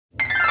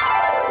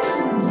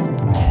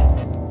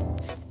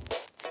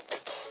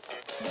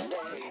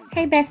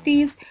Hey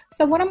besties,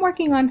 so what I'm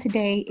working on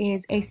today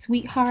is a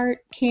sweetheart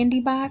candy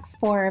box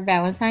for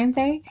Valentine's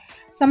Day.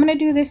 So I'm going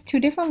to do this two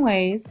different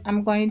ways.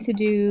 I'm going to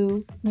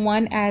do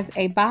one as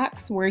a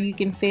box where you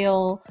can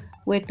fill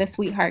with the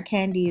sweetheart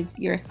candies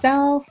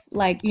yourself,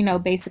 like, you know,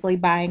 basically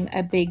buying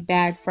a big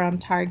bag from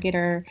Target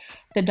or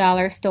the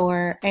dollar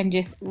store and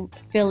just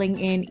filling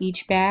in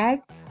each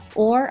bag.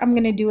 Or I'm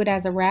going to do it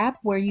as a wrap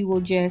where you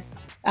will just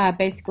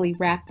basically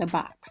wrap the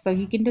box. So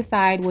you can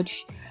decide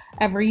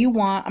whichever you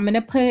want. I'm going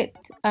to put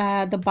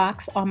the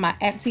box on my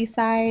Etsy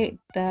site.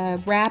 The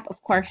wrap,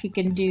 of course, you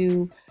can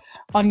do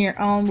on your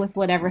own with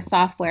whatever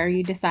software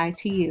you decide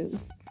to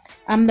use.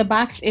 The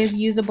box is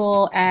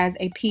usable as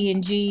a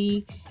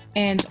PNG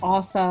and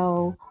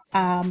also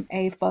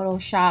a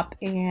Photoshop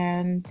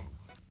and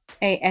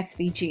a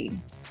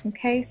SVG.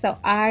 Okay, so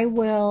I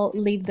will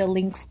leave the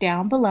links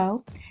down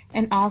below,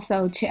 and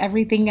also to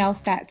everything else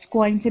that's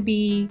going to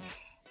be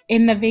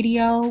in the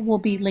video will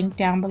be linked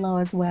down below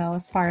as well,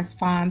 as far as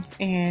fonts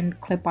and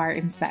clip art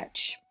and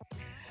such.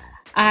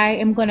 I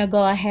am going to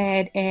go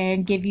ahead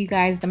and give you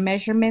guys the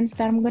measurements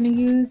that I'm going to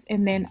use,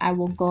 and then I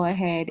will go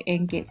ahead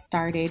and get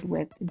started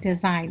with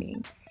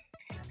designing.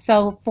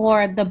 So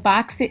for the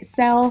box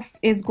itself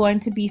is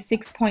going to be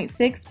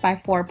 6.6 by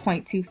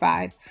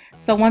 4.25.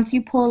 So once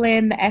you pull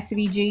in the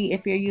SVG,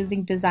 if you're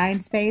using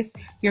Design Space,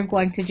 you're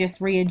going to just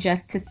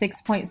readjust to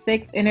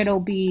 6.6 and it'll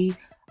be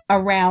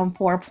around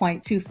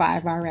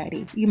 4.25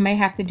 already. You may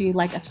have to do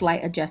like a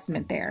slight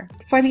adjustment there.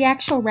 For the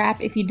actual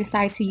wrap, if you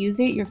decide to use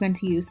it, you're going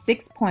to use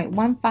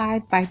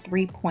 6.15 by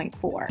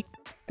 3.4.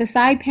 The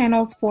side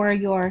panels for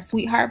your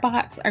sweetheart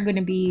box are going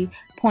to be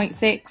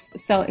 0.6.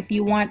 So if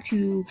you want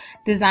to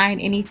design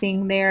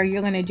anything there,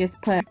 you're going to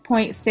just put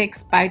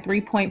 0.6 by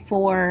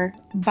 3.4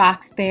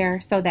 box there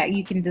so that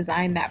you can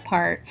design that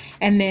part.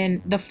 And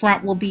then the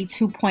front will be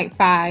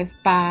 2.5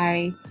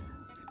 by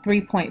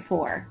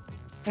 3.4.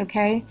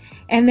 Okay.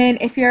 And then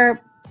if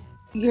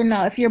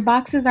if your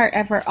boxes are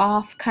ever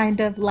off, kind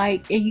of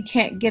like you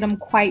can't get them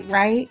quite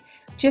right,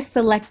 just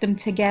select them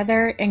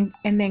together and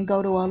then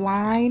go to a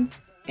line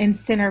and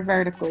center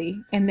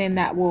vertically, and then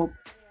that will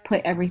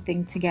put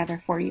everything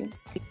together for you.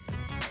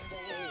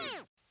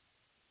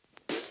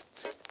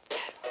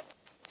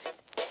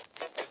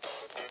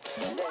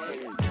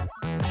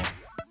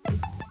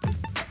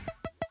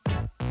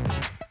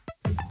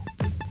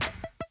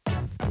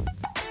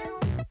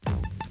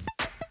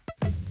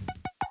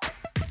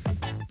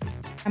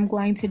 I'm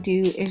going to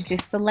do is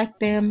just select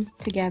them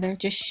together,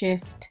 just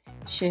shift,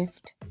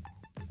 shift,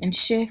 and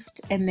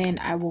shift, and then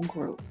I will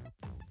group.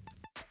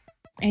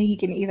 And you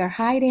can either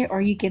hide it or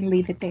you can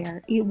leave it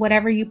there.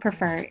 Whatever you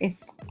prefer.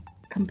 It's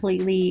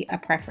completely a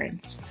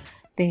preference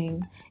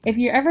thing. If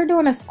you're ever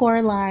doing a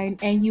score line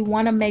and you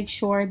want to make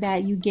sure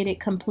that you get it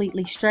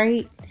completely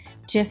straight,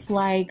 just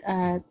like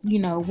you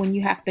know, when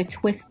you have to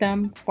twist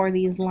them for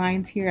these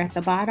lines here at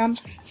the bottom,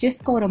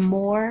 just go to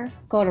more,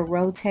 go to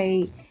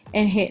rotate,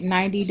 and hit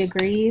 90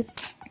 degrees,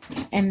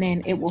 and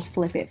then it will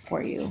flip it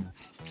for you.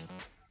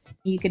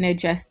 You can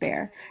adjust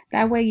there.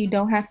 That way you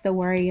don't have to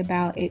worry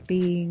about it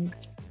being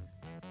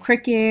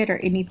Cricut or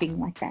anything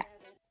like that.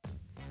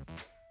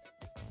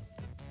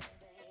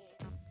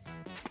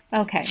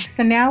 Okay,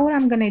 so now what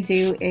I'm going to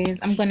do is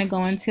I'm going to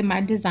go into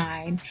my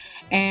design,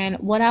 and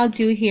what I'll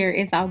do here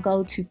is I'll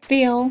go to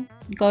Fill,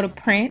 go to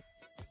Print.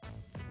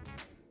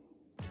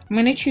 I'm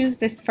going to choose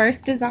this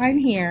first design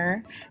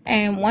here,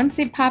 and once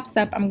it pops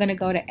up, I'm going to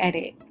go to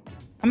Edit.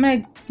 I'm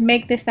going to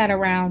make this at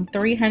around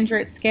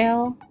 300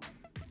 scale,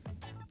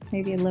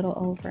 maybe a little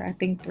over. I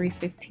think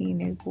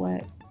 315 is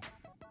what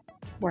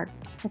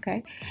worked.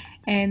 Okay,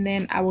 and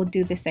then I will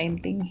do the same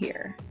thing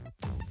here.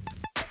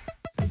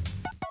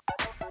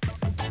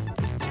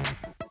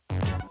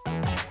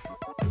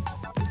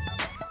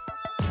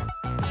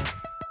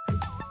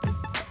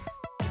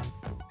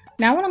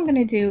 Now what I'm going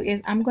to do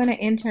is I'm going to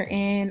enter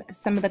in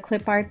some of the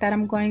clip art that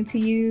I'm going to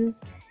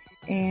use,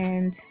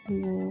 and we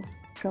will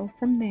go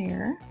from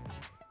there.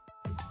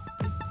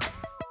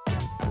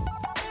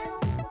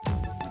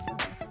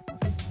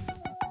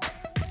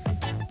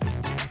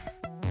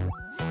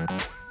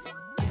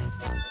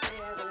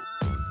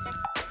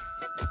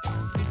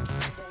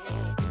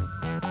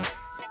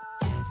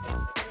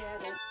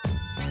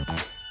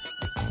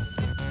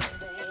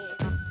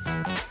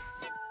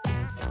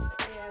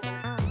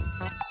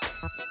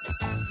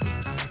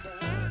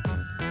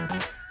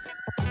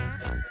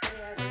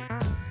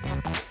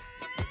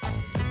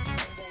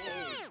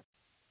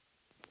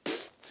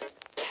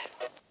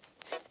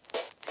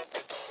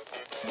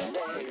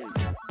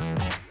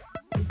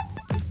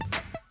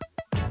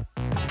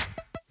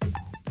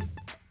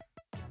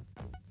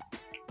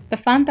 The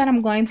font that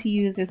I'm going to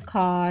use is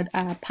called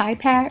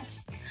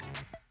Pipats.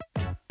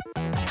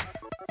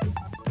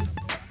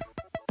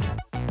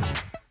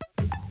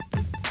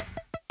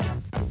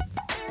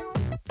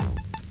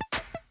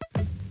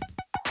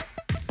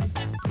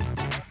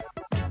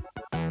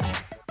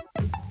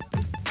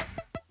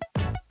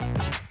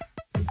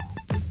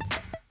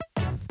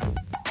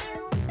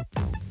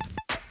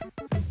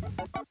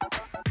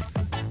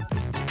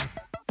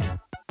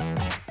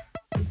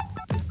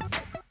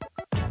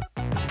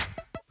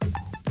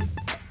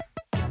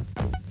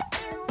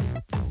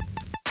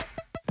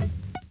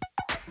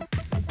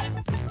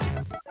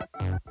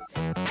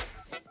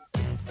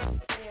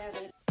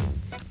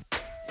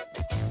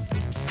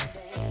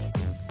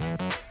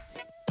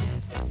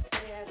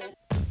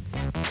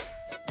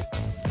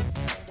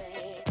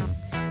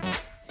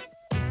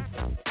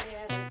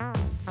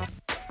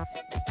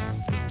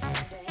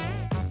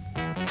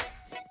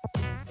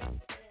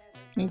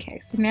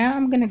 Okay, so now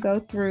I'm gonna go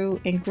through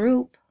and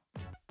group,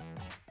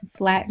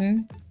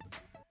 flatten,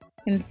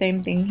 and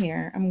same thing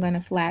here. I'm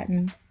gonna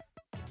flatten.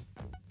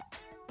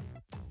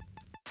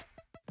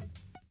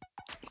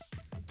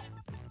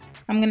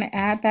 I'm gonna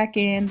add back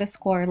in the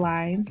score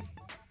lines.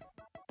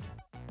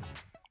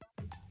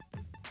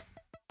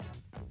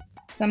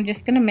 So I'm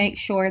just gonna make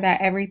sure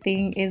that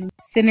everything is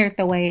centered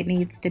the way it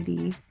needs to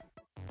be.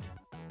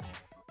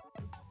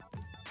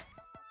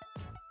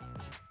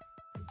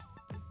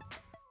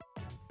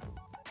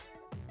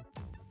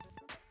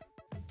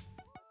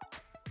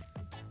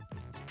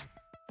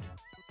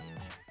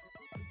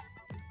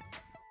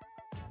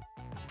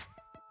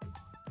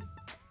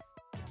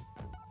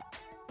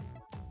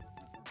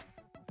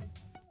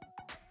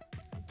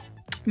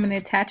 I'm going to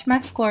attach my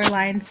score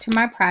lines to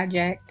my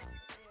project,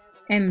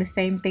 and the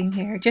same thing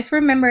here. Just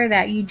remember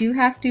that you do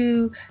have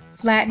to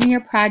flatten your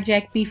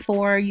project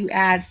before you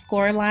add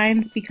score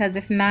lines, because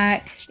if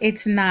not,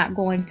 it's not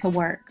going to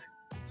work.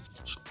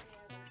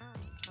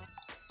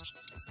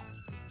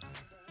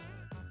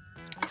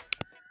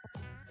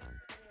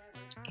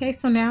 Okay,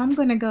 so now I'm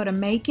going to go to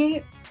Make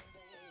It.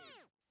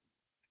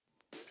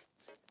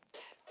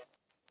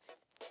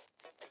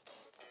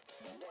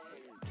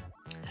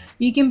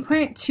 You can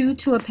print 2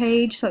 to a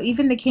page, so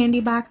even the candy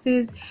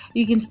boxes,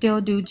 you can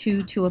still do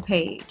 2 to a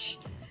page.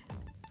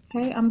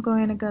 Okay, I'm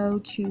going to go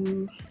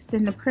to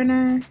Send to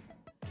Printer,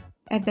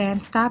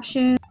 Advanced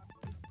Options.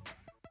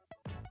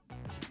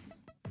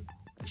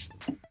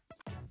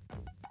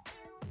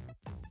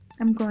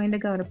 I'm going to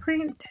go to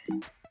Print.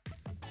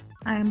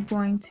 I'm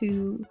going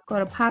to go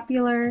to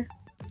Popular,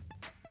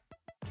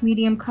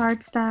 Medium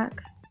Cardstock,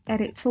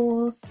 Edit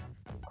Tools,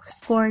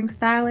 Scoring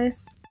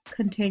Stylus,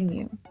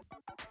 Continue.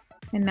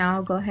 And now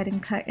I'll go ahead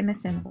and cut and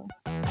assemble.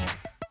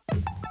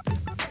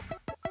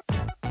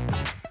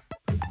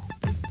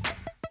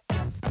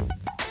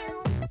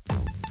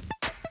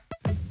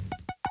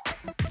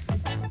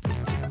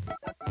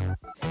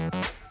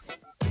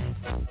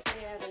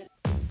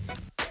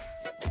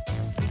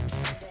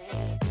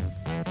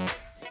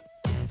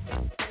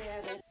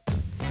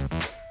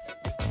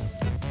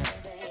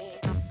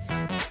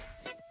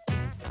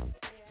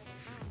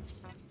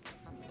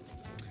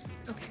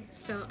 Okay,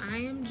 so I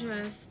am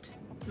just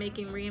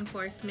making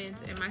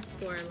reinforcements in my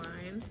score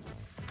lines.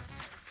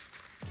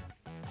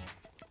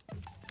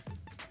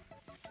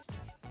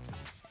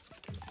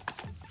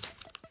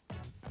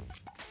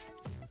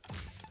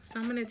 So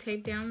I'm going to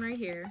tape down right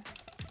here.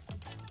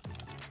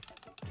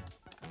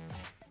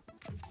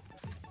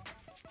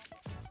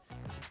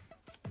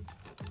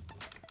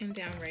 And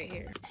down right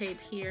here. Tape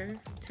here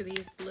to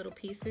these little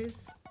pieces.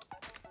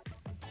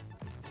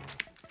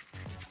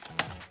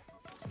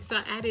 So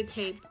I added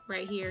tape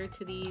right here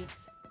to these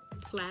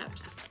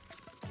flaps.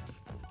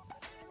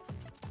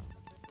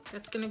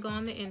 That's gonna go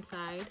on the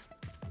inside.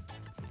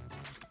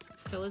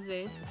 So is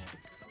this.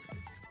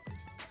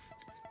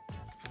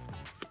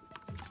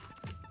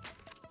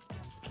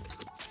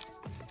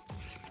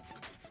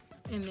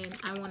 And then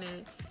I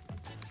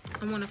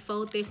wanna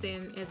fold this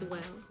in as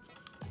well.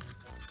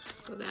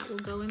 So that will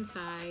go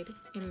inside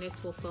and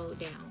this will fold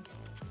down.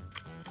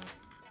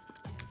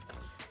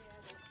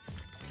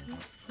 Okay,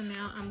 so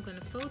now I'm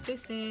gonna fold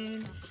this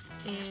in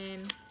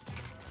and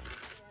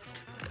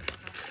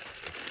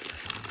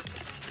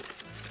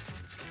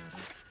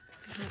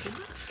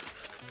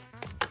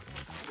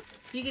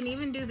you can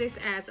even do this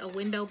as a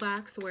window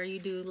box where you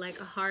do like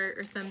a heart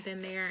or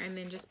something there and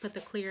then just put the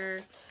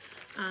clear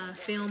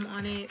film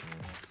on it,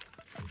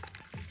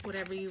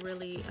 whatever you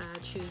really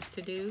choose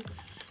to do.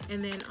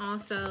 And then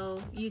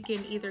also you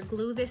can either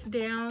glue this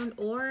down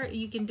or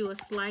you can do a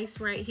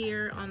slice right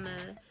here on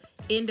the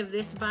end of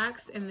this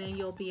box and then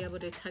you'll be able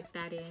to tuck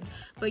that in.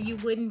 But you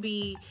wouldn't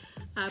be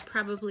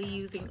probably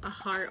using a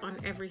heart on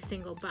every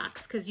single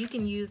box, because you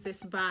can use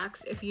this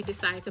box if you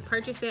decide to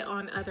purchase it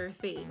on other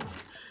things.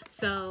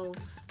 So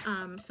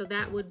so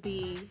that would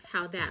be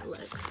how that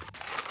looks.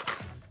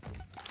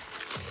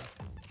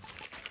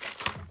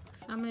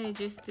 So I'm gonna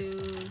just do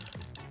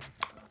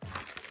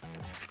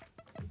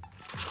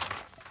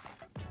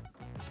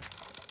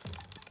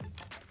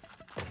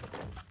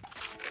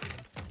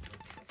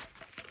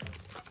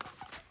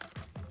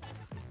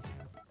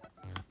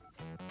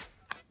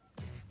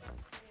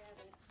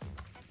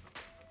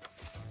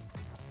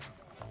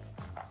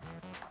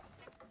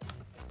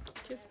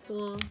just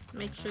pull,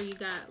 make sure you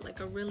got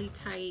like a really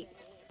tight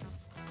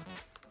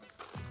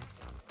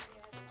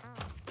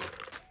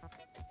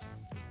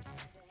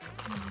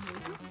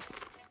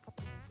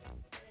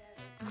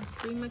that's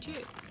pretty much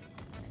it.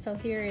 So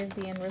here is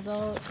the end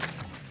result.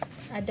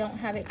 I don't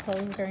have it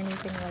closed or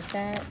anything like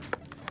that.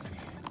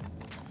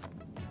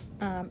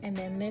 And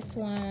then this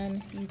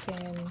one you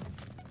can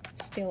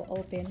still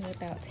open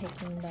without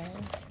taking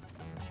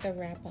the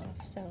wrap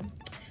off. So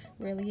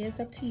really is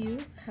up to you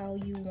how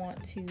you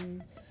want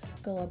to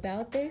go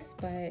about this,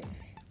 but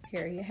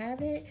here you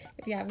have it.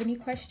 If you have any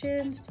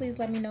questions, please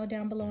let me know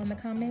down below in the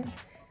comments.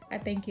 I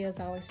thank you as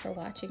always for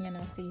watching, and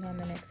I'll see you on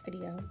the next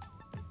video.